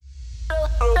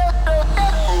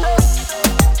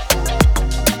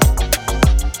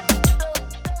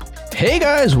Hey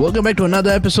guys, welcome back to another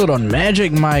episode on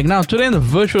Magic Mike. Now, today in the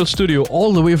virtual studio,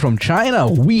 all the way from China,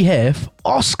 we have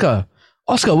Oscar.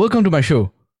 Oscar, welcome to my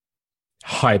show.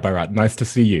 Hi, Bharat. Nice to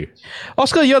see you.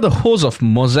 Oscar, you're the host of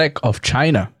Mosaic of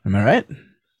China. Am I right?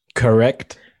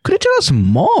 Correct. Could you tell us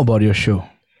more about your show?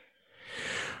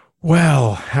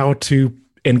 Well, how to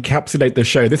encapsulate the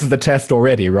show. This is the test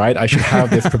already, right? I should have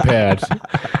this prepared.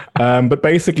 But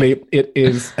basically, it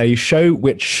is a show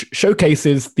which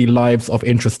showcases the lives of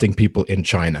interesting people in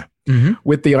China,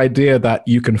 with the idea that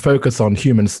you can focus on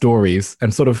human stories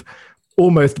and sort of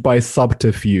almost by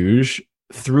subterfuge,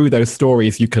 through those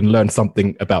stories, you can learn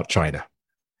something about China.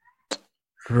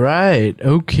 Right.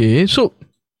 Okay. So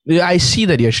I see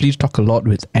that you actually talk a lot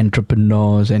with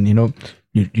entrepreneurs and,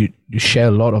 you share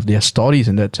a lot of their stories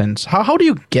in that sense. How do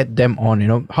you get them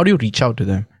on? How do you reach out to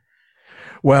them?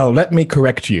 Well, let me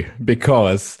correct you,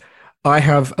 because I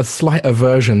have a slight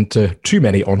aversion to too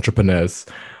many entrepreneurs.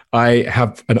 I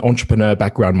have an entrepreneur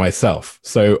background myself.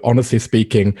 So honestly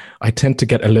speaking, I tend to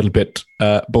get a little bit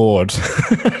bored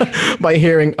by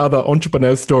hearing other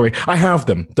entrepreneurs' story. I have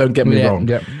them, don't get me wrong.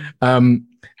 Yeah.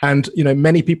 And,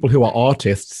 many people who are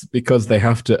artists, because they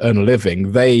have to earn a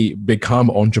living, they become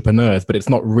entrepreneurs, but it's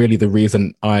not really the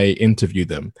reason I interview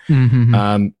them.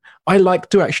 I like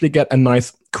to actually get a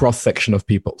nice cross-section of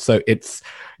people. So it's,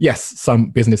 yes, some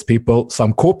business people,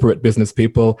 some corporate business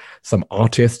people, some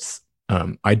artists,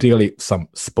 ideally some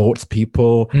sports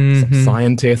people, some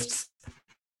scientists.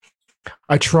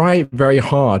 I try very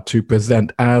hard to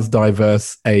present as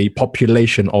diverse a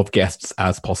population of guests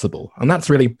as possible. And that's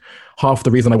really half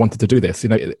the reason I wanted to do this.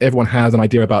 Everyone has an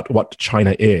idea about what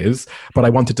China is, but I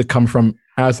wanted to come from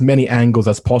as many angles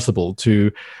as possible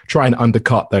to try and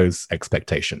undercut those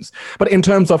expectations. But in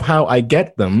terms of how I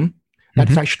get them,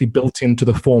 that's actually built into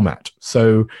the format.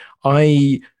 So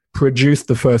I produced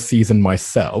the first season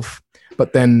myself,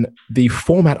 but then the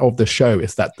format of the show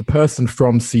is that the person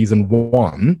from season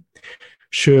 1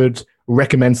 should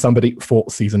recommend somebody for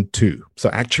season 2. So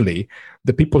actually,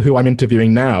 the people who I'm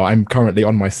interviewing now, I'm currently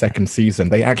on my second season,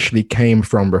 they actually came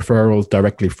from referrals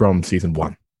directly from season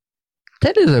 1.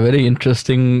 That is a very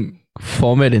interesting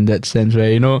format in that sense,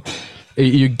 where,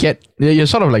 you're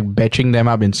sort of like batching them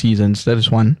up in seasons. That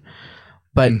is one.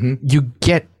 But you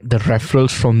get the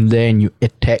referrals from there and you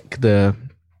attack the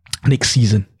next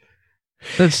season.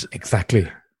 That's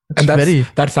exactly. And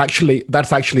that's actually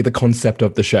the concept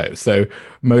of the show. So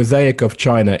Mosaic of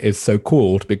China is so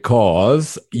called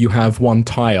because you have one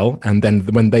tile, and then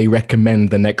when they recommend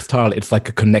the next tile, it's like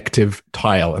a connective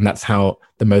tile, and that's how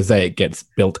the mosaic gets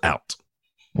built out.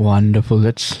 Wonderful.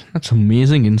 That's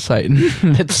amazing insight.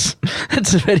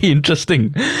 That's very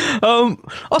interesting.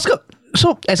 Oscar,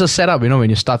 so as a setup, when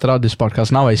you started out this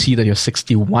podcast, now I see that you're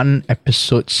 61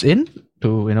 episodes in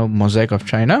to, Mosaic of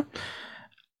China.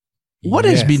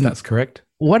 That's correct.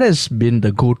 What has been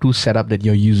the go-to setup that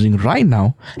you're using right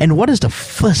now? And what is the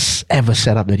first ever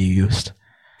setup that you used?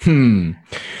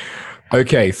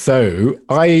 Okay, so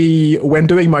when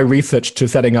doing my research to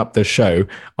setting up the show,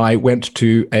 I went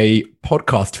to a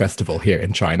podcast festival here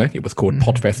in China. It was called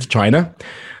Podfest China.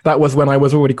 That was when I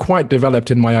was already quite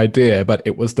developed in my idea, but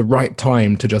it was the right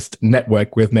time to just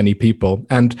network with many people.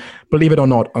 And believe it or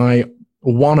not, I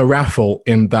won a raffle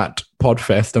in that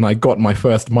Podfest, and I got my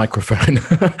first microphone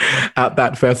at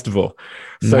that festival.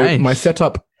 So nice. My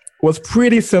setup was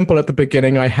pretty simple at the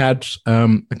beginning. I had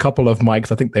a couple of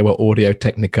mics. I think they were Audio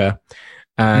Technica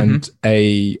and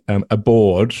a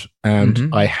board.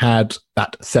 And I had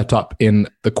that set up in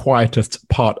the quietest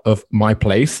part of my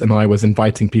place. And I was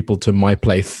inviting people to my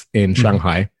place in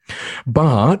Shanghai.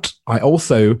 But I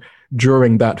also,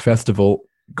 during that festival,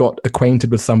 got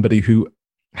acquainted with somebody who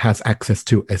has access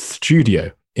to a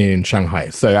studio in Shanghai.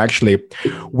 So actually,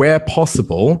 where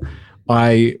possible,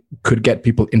 I could get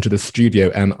people into the studio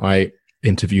and I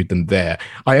interviewed them there.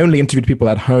 I only interviewed people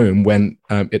at home when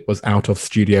it was out of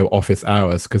studio office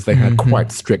hours, because they had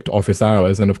quite strict office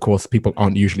hours. And of course, people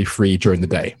aren't usually free during the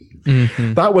day.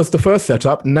 That was the first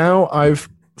setup. Now I've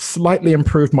slightly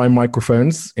improved my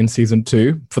microphones in season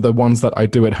 2 for the ones that I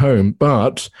do at home.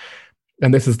 But,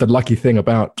 and this is the lucky thing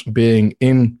about being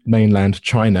in mainland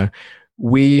China,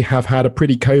 we have had a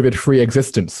pretty COVID-free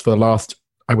existence for the last,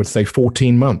 I would say,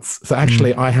 14 months. So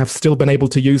actually, I have still been able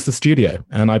to use the studio,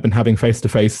 and I've been having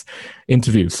face-to-face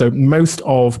interviews. So most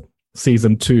of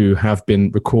season 2 have been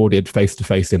recorded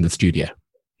face-to-face in the studio.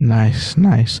 Nice.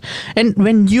 And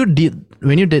when you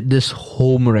did this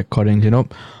home recordings,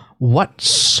 what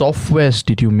softwares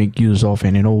did you make use of,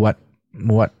 and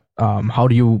how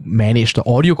do you manage the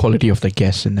audio quality of the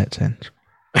guests in that sense?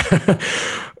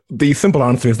 The simple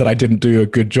answer is that I didn't do a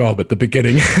good job at the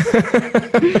beginning.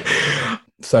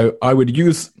 So I would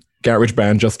use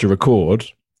GarageBand just to record.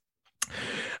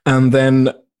 And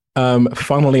then,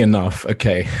 funnily enough,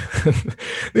 okay,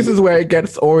 this is where it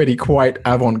gets already quite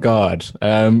avant-garde,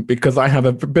 because I have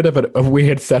a bit of a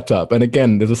weird setup. And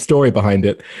again, there's a story behind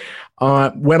it.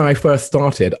 When I first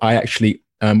started, I actually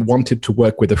wanted to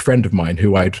work with a friend of mine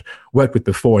who I'd worked with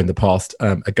before in the past,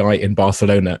 a guy in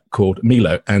Barcelona called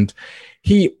Milo. And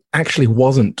he actually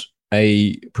wasn't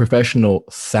a professional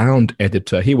sound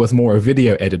editor. He was more a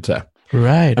video editor.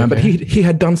 Right. Okay. But he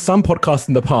had done some podcasts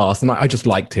in the past, and I just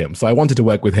liked him. So I wanted to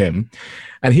work with him.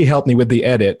 And he helped me with the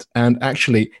edit. And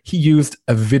actually, he used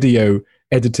a video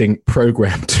editing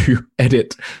program to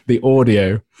edit the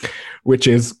audio, which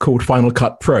is called Final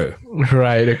Cut Pro.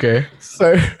 Right. Okay.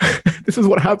 So this is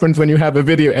what happens when you have a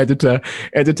video editor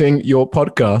editing your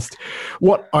podcast.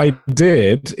 What I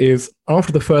did is,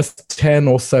 after the first 10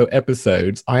 or so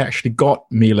episodes, I actually got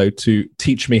Milo to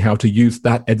teach me how to use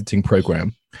that editing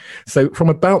program. So from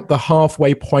about the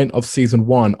halfway point of season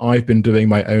 1, I've been doing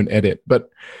my own edit. But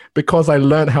because I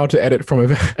learned how to edit from a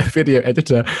video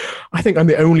editor, I think I'm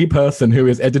the only person who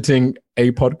is editing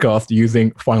a podcast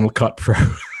using Final Cut Pro.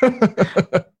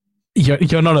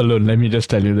 You're not alone. Let me just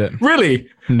tell you that. Really?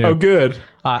 No. Oh, good.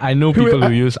 I know people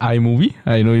who use iMovie.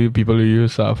 I know people who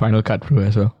use Final Cut Pro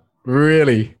as well.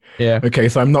 Really? Yeah. Okay,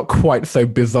 so I'm not quite so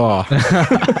bizarre.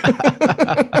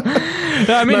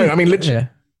 I mean, literally. Yeah.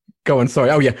 Go on, sorry.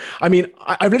 Oh, yeah. I mean,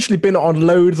 I've literally been on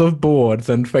loads of boards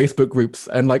and Facebook groups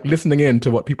and like listening in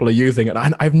to what people are using.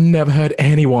 And I've never heard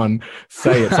anyone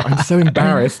say it. So I'm so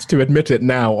embarrassed to admit it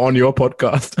now on your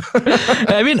podcast.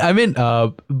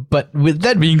 But with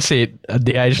that being said,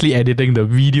 they're actually editing the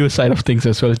video side of things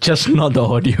as well, just not the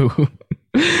audio.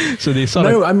 So they sort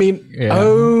of...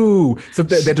 so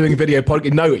they're doing video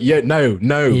podcast.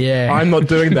 No. Yeah. I'm not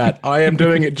doing that. I am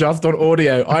doing it just on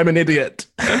audio. I'm an idiot.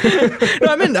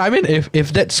 No, I mean,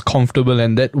 if that's comfortable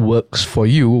and that works for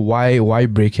you, why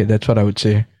break it? That's what I would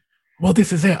say. Well,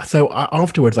 this is it. So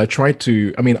afterwards, I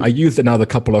used another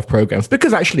couple of programs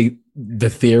because actually the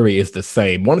theory is the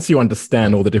same. Once you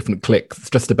understand all the different clicks,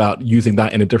 it's just about using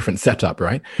that in a different setup,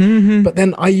 right? Mm-hmm. But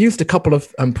then I used a couple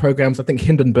of programs. I think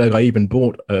Hindenburg, I even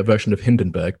bought a version of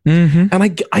Hindenburg. Mm-hmm. And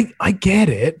I get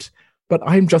it, but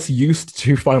I'm just used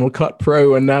to Final Cut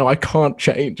Pro and now I can't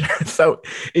change. So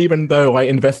even though I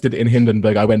invested in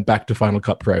Hindenburg, I went back to Final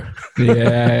Cut Pro.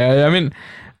 Yeah, I mean...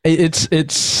 It's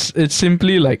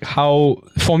simply like how,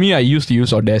 for me, I used to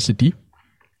use Audacity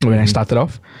when I started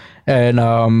off. And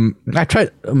I tried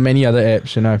many other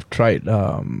apps, I've tried,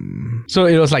 so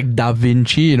it was like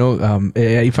DaVinci,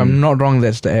 if I'm not wrong,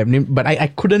 that's the app name, but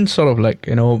I couldn't sort of like,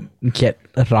 get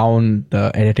around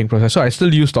the editing process. So I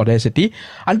still used Audacity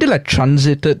until I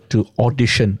transited to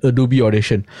Adobe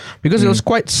Audition, because it was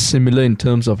quite similar in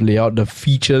terms of layout. The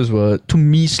features were, to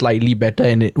me, slightly better,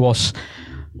 and it was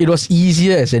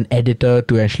easier as an editor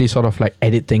to actually sort of like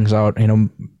edit things out,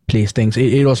 place things.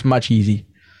 It was much easy.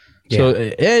 Yeah. So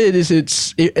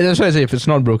that's why I say if it's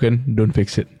not broken, don't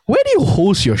fix it. Where do you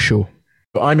host your show?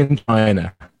 I'm in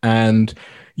China, and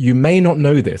you may not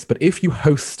know this, but if you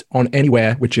host on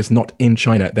anywhere which is not in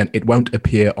China, then it won't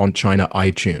appear on China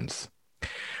iTunes.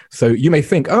 So you may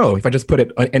think, if I just put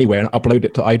it anywhere and upload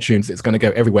it to iTunes, it's going to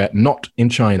go everywhere, not in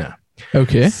China.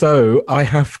 Okay. So I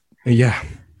have, this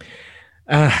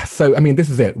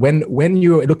is it. When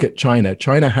you look at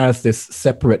China has this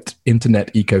separate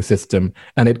internet ecosystem,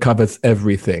 and it covers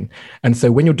everything. And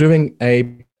so when you're doing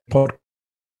a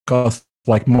podcast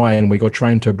like mine, where you're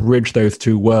trying to bridge those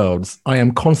two worlds, I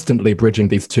am constantly bridging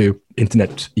these two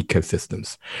internet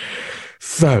ecosystems.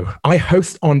 So I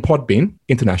host on Podbean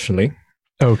internationally.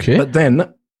 Okay. But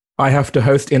then I have to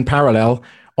host in parallel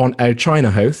on a China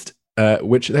host,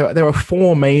 which there are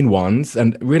 4 main ones,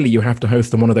 and really you have to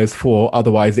host on one of those 4,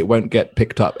 otherwise it won't get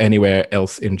picked up anywhere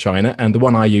else in China. And the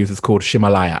one I use is called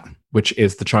Himalaya, which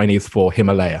is the Chinese for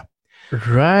Himalaya.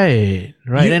 Right.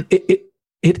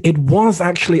 It was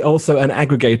actually also an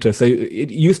aggregator. So it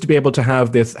used to be able to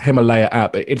have this Himalaya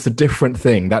app. It's a different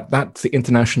thing. That's the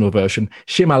international version.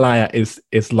 Himalaya is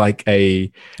like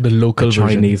the local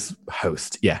Chinese version.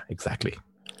 Host. Yeah, exactly.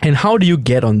 And how do you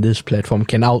get on this platform?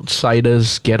 Can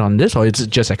outsiders get on this, or is it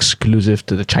just exclusive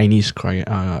to the Chinese?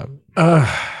 I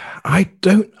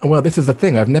don't. Well, this is the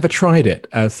thing. I've never tried it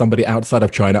as somebody outside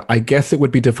of China. I guess it would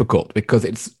be difficult because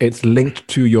it's linked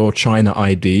to your China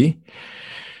ID.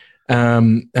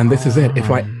 And this is it.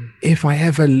 If I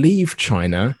ever leave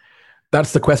China,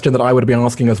 that's the question that I would be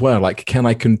asking as well. Like, can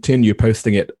I continue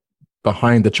posting it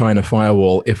behind the China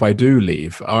firewall if I do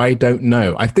leave? I don't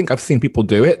know. I think I've seen people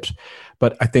do it,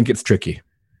 but I think it's tricky.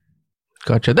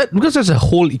 Gotcha. Because there's a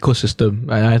whole ecosystem.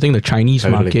 I think the Chinese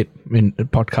market in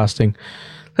podcasting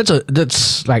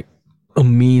That's like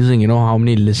amazing. You know how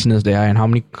many listeners there are and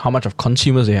how much of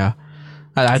consumers there are.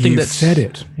 I think You've that's said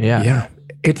it. Yeah. Yeah.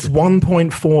 It's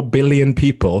 1.4 billion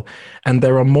people, and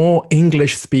there are more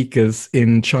English speakers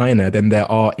in China than there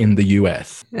are in the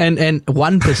US. And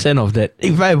 1% of that,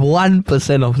 if I have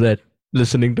 1% of that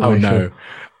listening to my show.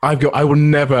 I will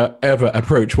never ever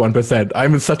approach 1%.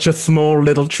 I'm such a small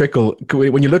little trickle.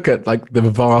 When you look at like the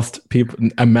vast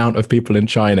amount of people in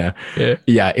China,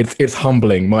 it's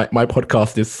humbling. My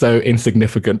podcast is so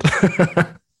insignificant.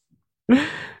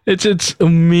 It's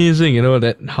amazing, you know,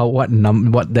 that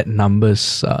what that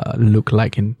numbers look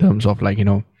like in terms of like, you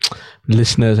know,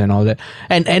 listeners and all that,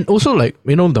 and also like,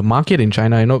 you know, the market in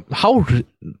China. You know how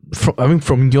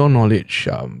from your knowledge,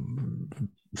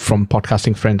 from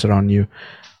podcasting friends around you,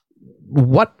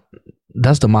 what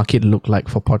does the market look like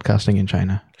for podcasting in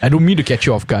China? I don't mean to catch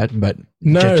you off guard, but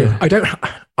no, I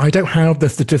don't have the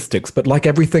statistics, but like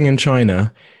everything in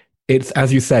China, it's,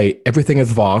 as you say, everything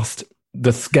is vast.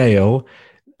 The scale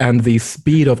and the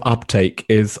speed of uptake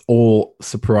is all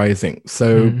surprising.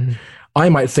 So I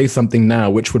might say something now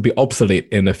which would be obsolete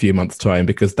in a few months' time,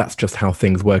 because that's just how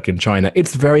things work in China.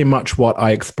 It's very much what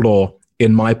I explore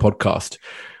in my podcast,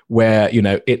 where, you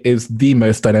know, it is the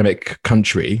most dynamic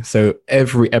country. So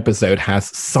every episode has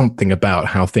something about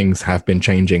how things have been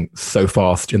changing so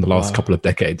fast in the last couple of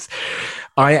decades.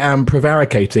 I am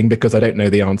prevaricating because I don't know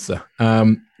the answer.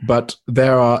 But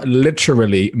there are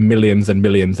literally millions and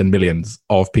millions and millions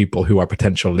of people who are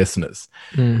potential listeners.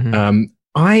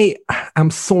 I am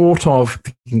sort of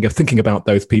thinking about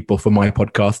those people for my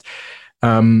podcast,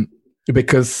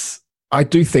 because I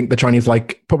do think the Chinese,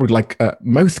 probably like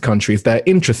most countries, they're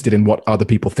interested in what other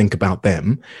people think about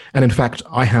them. And in fact,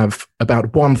 I have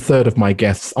about 1/3 of my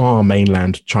guests are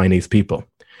mainland Chinese people.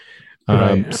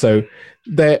 Right. So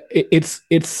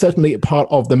it's certainly a part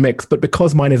of the mix. But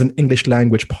because mine is an English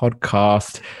language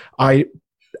podcast, I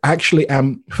actually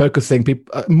am focusing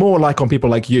more on people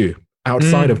like you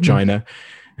outside of China,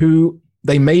 who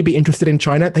they may be interested in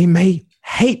China, they may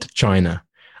hate China.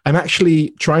 I'm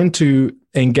actually trying to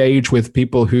engage with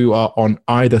people who are on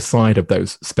either side of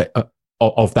those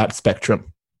of that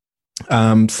spectrum.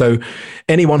 So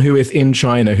anyone who is in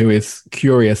China who is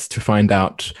curious to find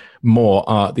out more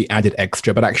are the added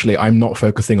extra, but actually I'm not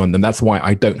focusing on them. That's why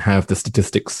I don't have the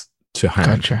statistics to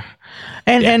hand. Gotcha.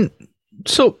 And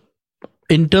so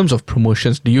in terms of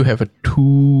promotions, do you have a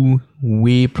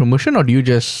two-way promotion, or do you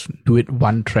just do it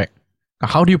one track?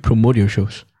 How do you promote your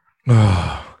shows?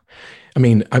 I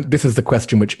mean, this is the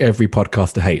question which every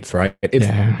podcaster hates, right? It's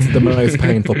the most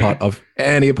painful part of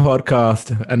any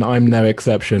podcast, and I'm no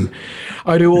exception.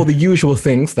 I do all the usual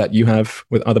things that you have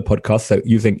with other podcasts, so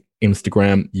using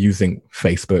Instagram, using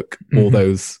Facebook, all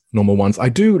those normal ones. I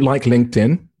do like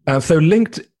LinkedIn. So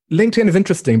LinkedIn is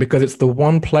interesting because it's the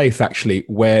one place actually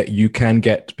where you can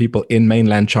get people in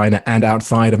mainland China and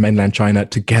outside of mainland China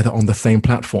together on the same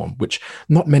platform, which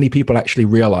not many people actually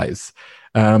realize.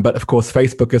 But of course,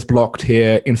 Facebook is blocked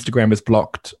here. Instagram is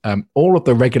blocked. All of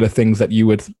the regular things that you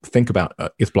would think about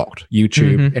is blocked.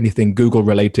 YouTube, anything Google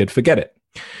related, forget it.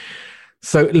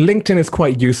 So LinkedIn is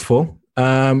quite useful.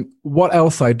 What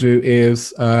else I do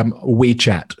is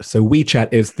WeChat. So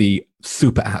WeChat is the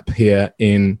super app here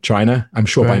in China. I'm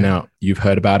sure by now you've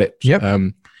heard about it. Yep.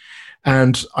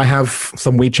 And I have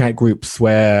some WeChat groups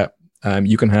where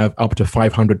you can have up to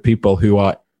 500 people who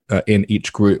are in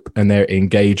each group, and they're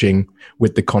engaging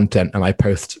with the content, and I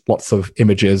post lots of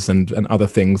images and other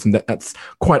things, and that's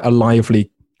quite a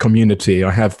lively community.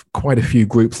 I have quite a few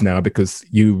groups now because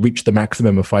you reach the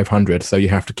maximum of 500, so you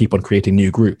have to keep on creating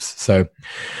new groups. So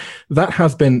that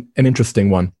has been an interesting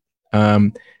one.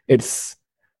 It's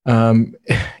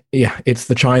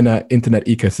the China internet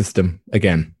ecosystem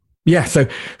again. Yeah, so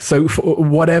for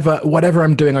whatever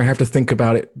I'm doing, I have to think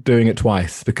about doing it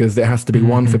twice, because there has to be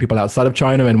one for people outside of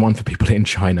China and one for people in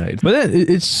China. But then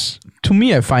it's, to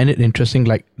me, I find it interesting.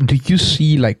 Like, do you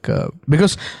see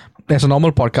because as a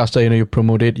normal podcaster, you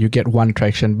promote it, you get one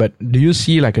traction, but do you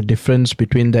see like a difference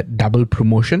between that double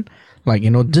promotion? Like,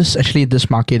 this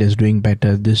market is doing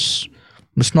better, this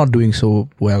is not doing so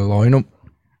well, or,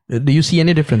 do you see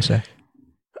any difference there?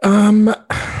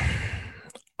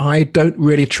 I don't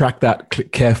really track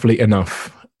that carefully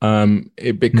enough. And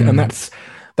that's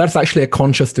actually a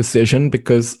conscious decision,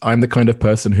 because I'm the kind of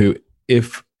person who,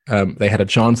 if they had a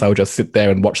chance, I would just sit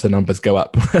there and watch the numbers go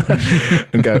up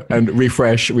and go and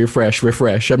refresh.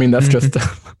 I mean, that's just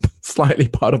slightly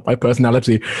part of my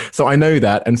personality. So I know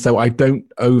that. And so I don't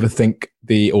overthink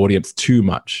the audience too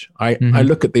much. I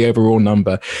look at the overall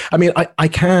number. I mean, I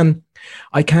can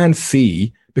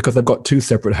see, because I've got two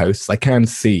separate hosts, I can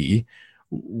see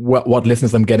what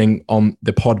listeners I'm getting on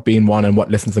the Podbean one and what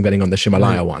listeners I'm getting on the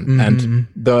Himalaya one. Mm-hmm. And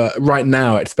right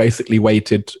now it's basically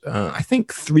weighted, I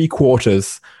think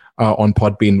 3/4 are on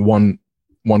Podbean, one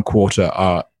quarter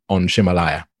are on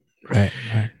Himalaya. Right.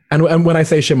 And when I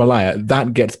say Himalaya,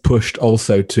 that gets pushed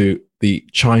also to the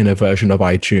China version of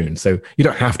iTunes. So you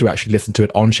don't have to actually listen to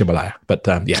it on Himalaya. But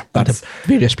that's the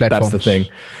various platforms. That's the thing.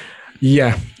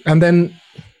 Yeah. And then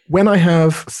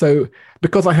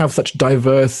because I have such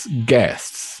diverse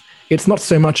guests, it's not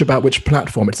so much about which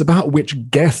platform, it's about which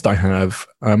guest I have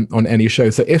on any show.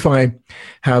 So if I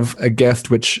have a guest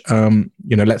which,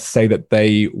 let's say that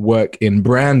they work in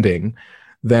branding,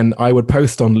 then I would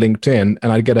post on LinkedIn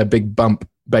and I'd get a big bump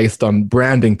based on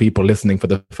branding people listening for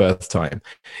the first time.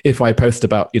 If I post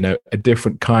about, a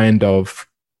different kind of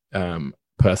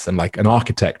person, like an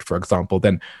architect, for example,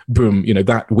 then boom,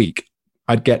 that week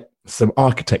I'd get some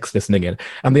architects listening in.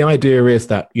 And the idea is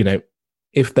that,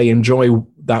 if they enjoy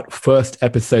that first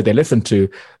episode they listen to,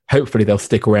 hopefully they'll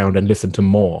stick around and listen to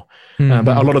more. Mm-hmm.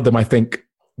 But a lot of them, I think,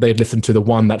 they'd listen to the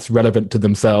one that's relevant to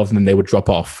themselves and then they would drop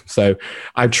off. So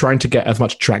I'm trying to get as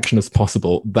much traction as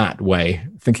possible that way,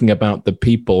 thinking about the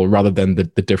people rather than the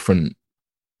different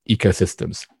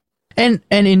ecosystems. And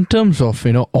in terms of,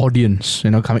 audience,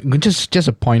 coming just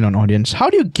a point on audience, how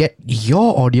do you get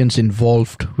your audience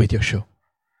involved with your show?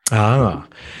 I'm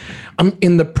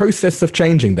in the process of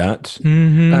changing that.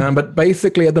 Mm-hmm. But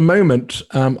basically at the moment,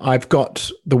 I've got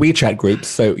the WeChat groups.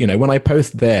 So, when I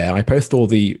post there, I post all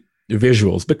the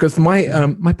visuals because my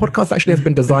podcast actually has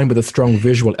been designed with a strong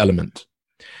visual element.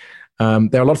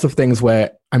 There are lots of things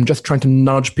where I'm just trying to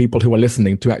nudge people who are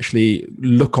listening to actually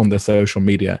look on the social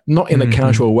media, not in a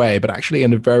casual way, but actually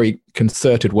in a very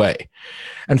concerted way.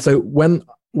 And so when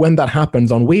that happens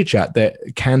on WeChat, there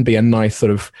can be a nice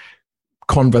sort of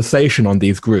conversation on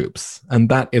these groups, and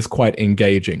that is quite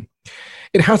engaging.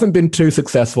 It hasn't been too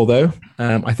successful, though.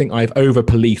 I think I've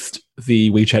over-policed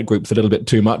the WeChat groups a little bit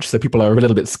too much, so people are a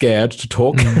little bit scared to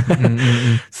talk.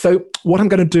 So what I'm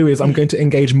going to do is I'm going to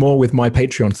engage more with my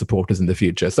Patreon supporters in the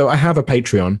future. So I have a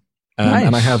Patreon, Nice.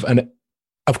 and I have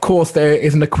of course, there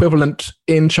is an equivalent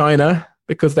in China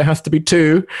because there has to be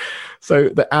two. So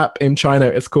the app in China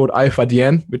is called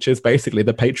iFadian, which is basically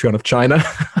the Patreon of China.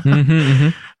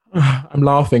 I'm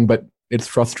laughing, but it's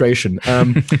frustration.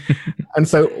 And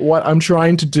so what I'm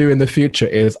trying to do in the future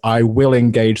is I will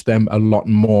engage them a lot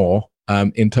more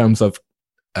in terms of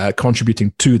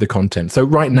contributing to the content. So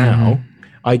right now,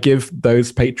 I give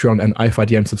those Patreon and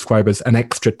iFadian subscribers an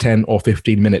extra 10 or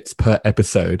 15 minutes per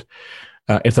episode.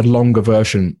 It's a longer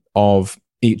version of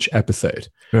each episode,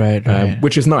 right.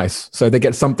 Which is nice. So they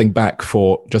get something back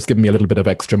for just giving me a little bit of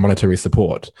extra monetary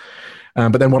support.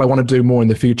 But then what I want to do more in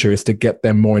the future is to get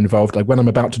them more involved. Like when I'm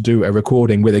about to do a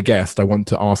recording with a guest, I want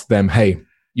to ask them, hey,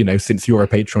 since you're a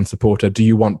Patreon supporter, do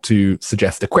you want to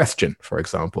suggest a question, for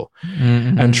example?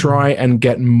 And try and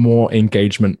get more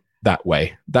engagement that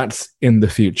way. That's in the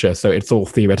future. So it's all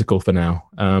theoretical for now.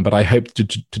 But I hope to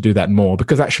do that more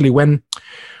because actually when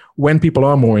people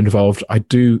are more involved, I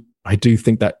do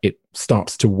think that it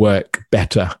starts to work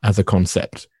better as a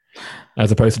concept,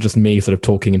 as opposed to just me sort of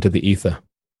talking into the ether.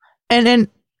 And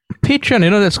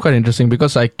Patreon, that's quite interesting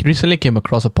because I recently came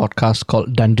across a podcast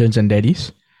called Dungeons and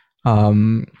Daddies.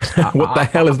 What the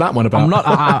hell is that one about?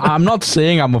 I'm not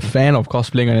saying I'm a fan of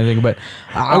cosplaying or anything, but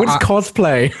it's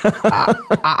cosplay.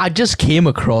 I just came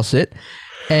across it,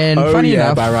 and funny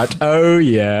enough,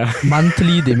 Bharat.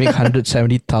 monthly they make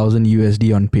 170,000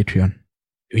 USD on Patreon.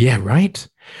 Yeah, right.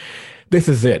 This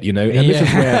is it, and this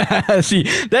is where. See,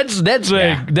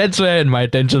 that's where my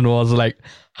attention was like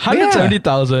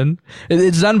 170,000.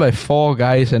 It's done by 4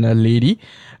 guys and a lady.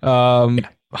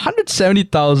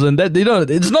 170,000. That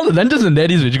it's not the Dungeons and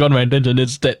Daddies which got my attention.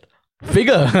 It's that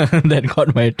figure that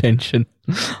got my attention.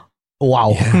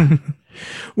 Wow. Yeah.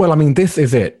 Well, I mean, this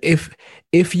is it.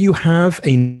 If you have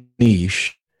a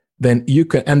niche, then you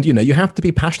can, and you have to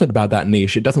be passionate about that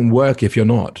niche. It doesn't work if you're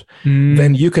not.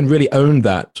 Then you can really own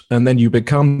that, and then you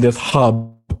become this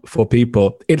hub for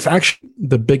people. It's actually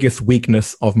the biggest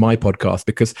weakness of my podcast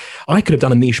because I could have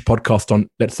done a niche podcast on,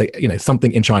 let's say,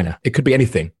 something in China. It could be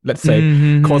anything. Let's say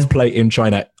cosplay in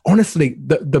China. Honestly,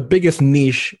 the biggest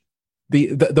niche,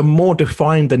 the more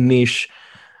defined the niche,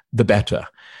 the better.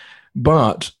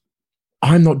 But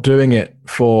I'm not doing it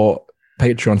for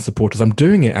Patreon supporters. I'm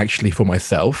doing it actually for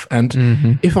myself.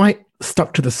 And if I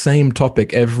stuck to the same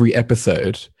topic every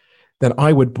episode, then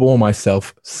I would bore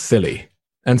myself silly.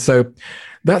 And so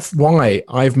that's why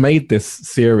I've made this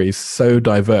series so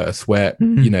diverse where,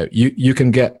 you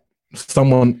can get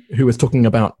someone who is talking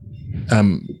about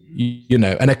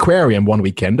an aquarium one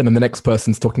weekend, and then the next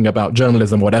person's talking about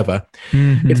journalism, whatever.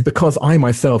 It's because I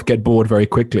myself get bored very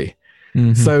quickly.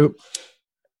 So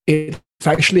it's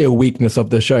actually a weakness of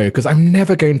the show, because I'm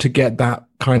never going to get that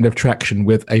kind of traction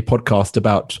with a podcast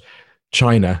about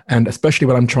China, and especially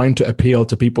when I'm trying to appeal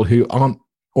to people who aren't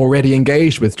already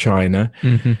engaged with China.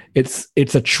 It's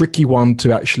a tricky one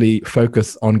to actually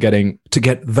focus on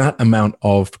get that amount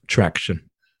of traction.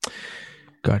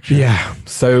 Gotcha. Yeah.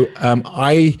 So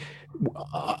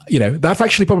that's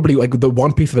actually probably like the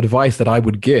one piece of advice that I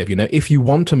would give. If you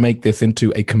want to make this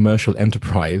into a commercial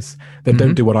enterprise, then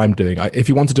don't do what I'm doing. If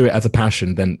you want to do it as a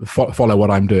passion, then follow what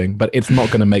I'm doing, but it's not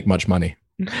going to make much money.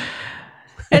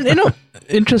 And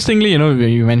interestingly,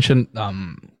 you mentioned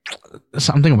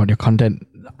something about your content.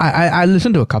 I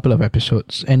listened to a couple of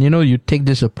episodes, and you take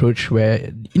this approach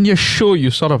where in your show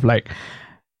you sort of like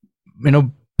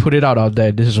put it out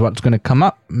there. This is what's going to come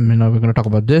up. We're going to talk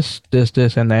about this,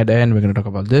 and at the end we're going to talk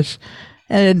about this,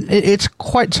 and it's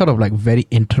quite sort of like very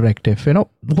interactive.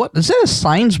 What is there a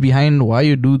science behind why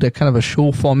you do that kind of a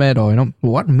show format, or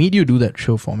what made you do that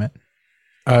show format?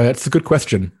 That's a good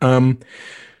question.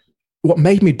 What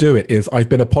made me do it is I've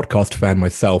been a podcast fan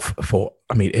myself for,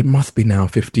 it must be now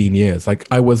 15 years. Like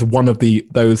I was one of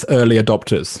those early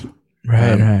adopters.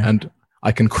 Right. And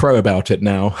I can crow about it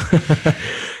now.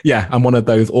 Yeah, I'm one of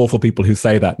those awful people who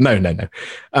say that. No.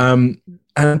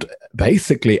 And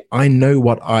basically, I know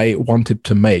what I wanted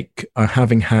to make,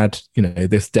 having had,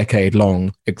 this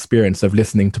decade-long experience of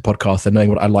listening to podcasts and knowing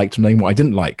what I liked and knowing what I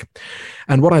didn't like.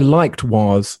 And what I liked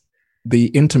was the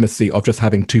intimacy of just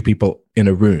having two people in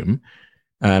a room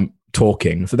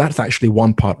talking. So that's actually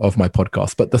one part of my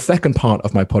podcast. But the second part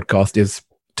of my podcast is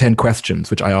 10 questions,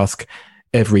 which I ask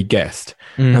every guest.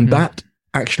 And that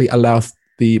actually allows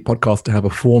the podcast to have a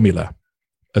formula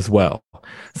as well.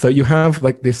 So you have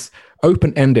like this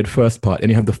open-ended first part, and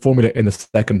you have the formula in the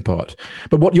second part.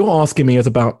 But what you're asking me is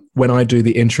about when I do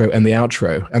the intro and the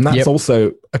outro, and that's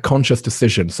also a conscious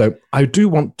decision. So I do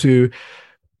want to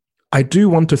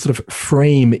sort of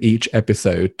frame each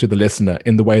episode to the listener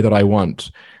in the way that I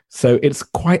want. So it's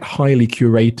quite highly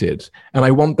curated, and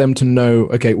I want them to know,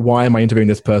 okay, why am I interviewing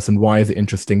this person? Why is it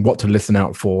interesting? What to listen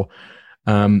out for?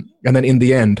 And then in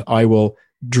the end, I will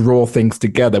draw things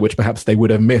together, which perhaps they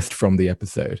would have missed from the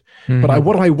episode. But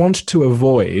what I want to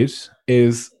avoid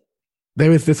is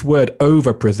there is this word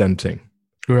over-presenting.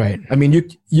 Right.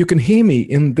 You can hear me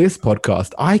in this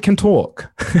podcast. I can talk.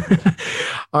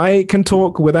 I can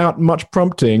talk without much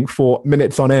prompting for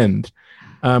minutes on end.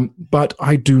 But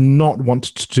I do not want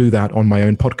to do that on my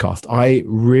own podcast. I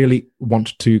really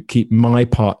want to keep my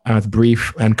part as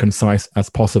brief and concise as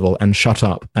possible and shut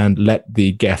up and let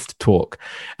the guest talk.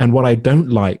 And what I don't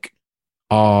like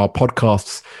are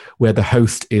podcasts where the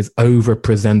host is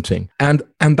over-presenting. And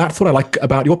that's what I like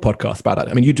about your podcast, about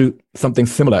it. You do something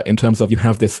similar in terms of you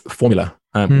have this formula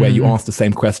where you ask the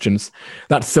same questions.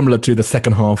 That's similar to the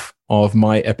second half of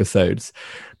my episodes.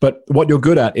 But what you're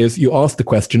good at is you ask the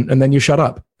question and then you shut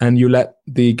up and you let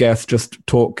the guest just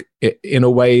talk in a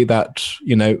way that,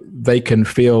 they can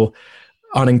feel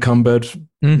unencumbered.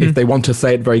 If they want to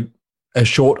say a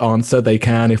short answer, they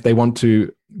can. If they want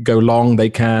to go long, they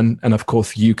can. And of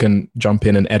course, you can jump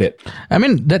in and edit.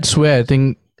 That's where I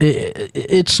think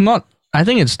it's not, I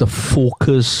think it's the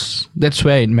focus. That's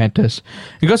where it matters,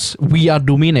 because we are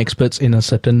domain experts in a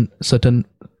certain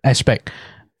aspect.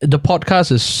 The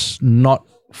podcast is not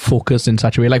focused in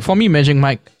such a way. Like for me, Magic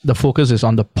Mike, the focus is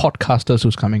on the podcasters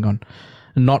who's coming on,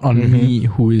 not on me,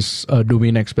 who is a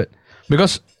domain expert.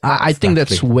 Because I think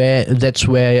that's where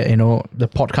the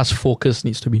podcast focus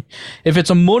needs to be. If it's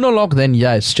a monologue, then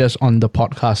it's just on the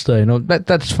podcaster.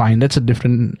 That's fine. That's a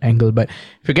different angle. But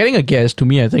if you're getting a guest, to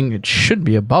me, I think it should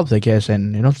be above the guest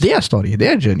and their story,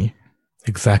 their journey.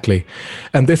 Exactly.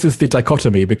 And this is the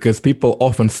dichotomy, because people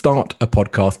often start a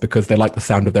podcast because they like the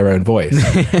sound of their own voice.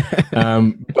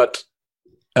 But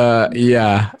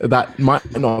that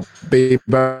might not be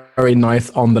very nice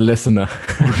on the listener.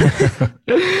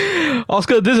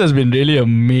 Oscar, this has been really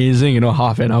amazing,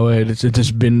 half an hour. It's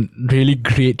just been really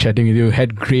great chatting with you.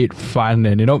 Had great fun,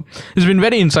 and it's been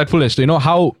very insightful as to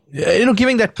how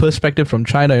giving that perspective from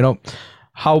China,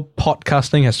 how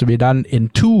podcasting has to be done in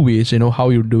two ways, how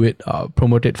you do it,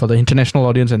 promote it for the international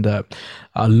audience and the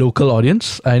local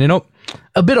audience, and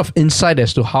a bit of insight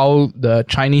as to how the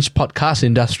Chinese podcast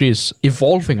industry is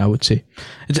evolving, I would say.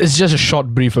 It's just a short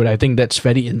brief, but I think that's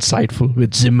very insightful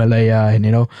with Zimalaya and,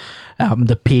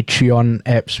 the Patreon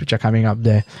apps which are coming up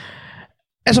there.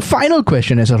 As a final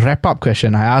question, as a wrap-up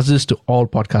question, I ask this to all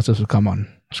podcasters who come on.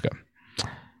 Oscar,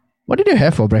 what did you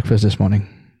have for breakfast this morning?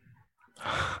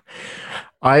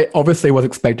 I obviously was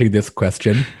expecting this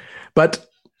question, but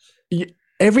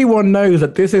everyone knows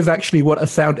that this is actually what a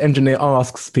sound engineer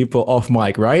asks people off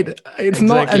mic, right? It's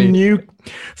not a new.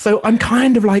 So I'm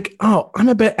kind of like, I'm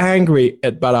a bit angry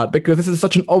at Bharat because this is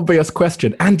such an obvious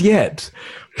question, and yet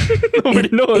nobody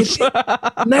knows.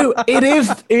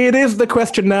 It is the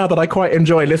question now that I quite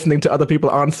enjoy listening to other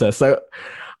people answer. So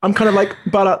I'm kind of like,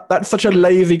 Bharat, that's such a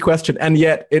lazy question, and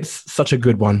yet it's such a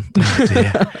good one. Oh,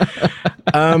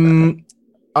 dear.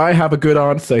 I have a good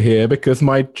answer here because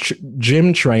my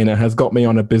gym trainer has got me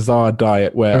on a bizarre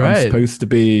diet where I'm supposed to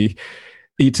be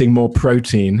eating more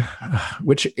protein,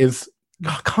 which is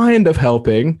kind of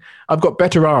helping. I've got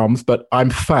better arms, but I'm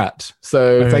fat.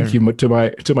 So thank you to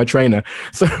my trainer.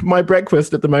 So my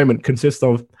breakfast at the moment consists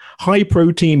of high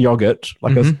protein yogurt,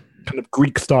 like a kind of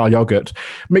Greek style yogurt,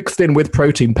 mixed in with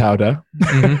protein powder.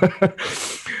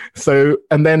 So,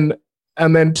 and then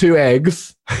 2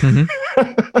 eggs,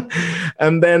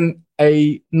 and then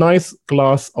a nice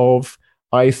glass of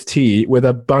iced tea with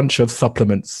a bunch of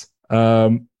supplements.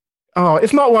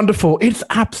 It's not wonderful. It's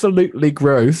absolutely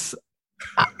gross.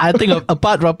 I think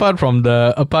apart from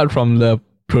the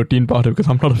protein powder, because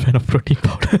I'm not a fan of protein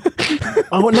powder.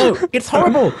 Oh no, it's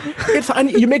horrible.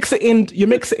 And you mix it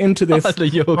into this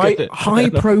high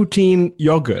protein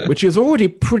yogurt, which is already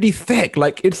pretty thick.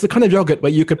 Like it's the kind of yogurt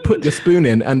where you could put your spoon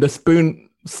in and the spoon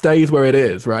stays where it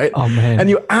is, right? Oh man. And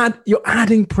you're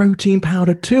adding protein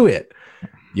powder to it.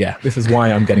 Yeah, this is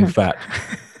why I'm getting fat.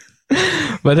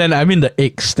 But then the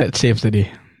eggs that saves the day.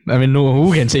 No,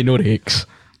 who can say no to eggs?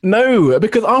 No,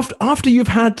 because after you've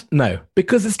had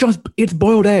because it's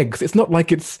boiled eggs. It's not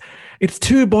like it's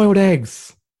 2 boiled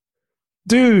eggs.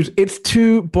 Dude, it's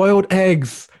 2 boiled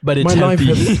eggs. But it's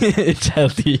healthy. It's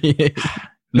healthy.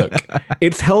 Look,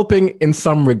 it's helping in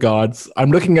some regards. I'm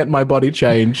looking at my body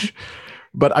change,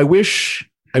 but I wish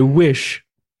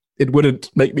it wouldn't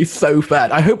make me so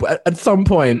fat. I hope at some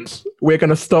point we're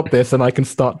going to stop this and I can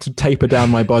start to taper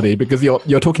down my body, because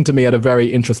you're talking to me at a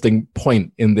very interesting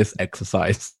point in this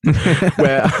exercise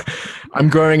where I'm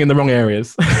growing in the wrong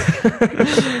areas.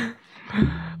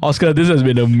 Oscar, this has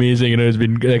been amazing. It's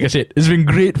been, like I said, it's been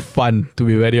great fun, to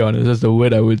be very honest. That's the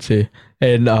word I would say.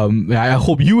 And I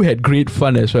hope you had great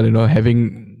fun as well,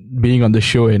 being on the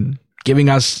show and giving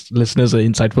us listeners an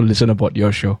insightful listen about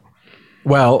your show.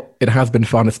 Well, it has been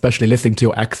fun, especially listening to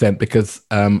your accent, because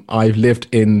I've lived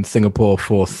in Singapore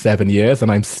for 7 years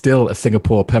and I'm still a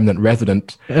Singapore permanent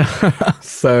resident.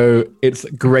 So it's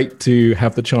great to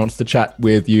have the chance to chat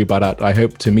with you, Bharat. I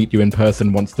hope to meet you in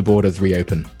person once the borders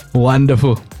reopen.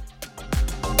 Wonderful.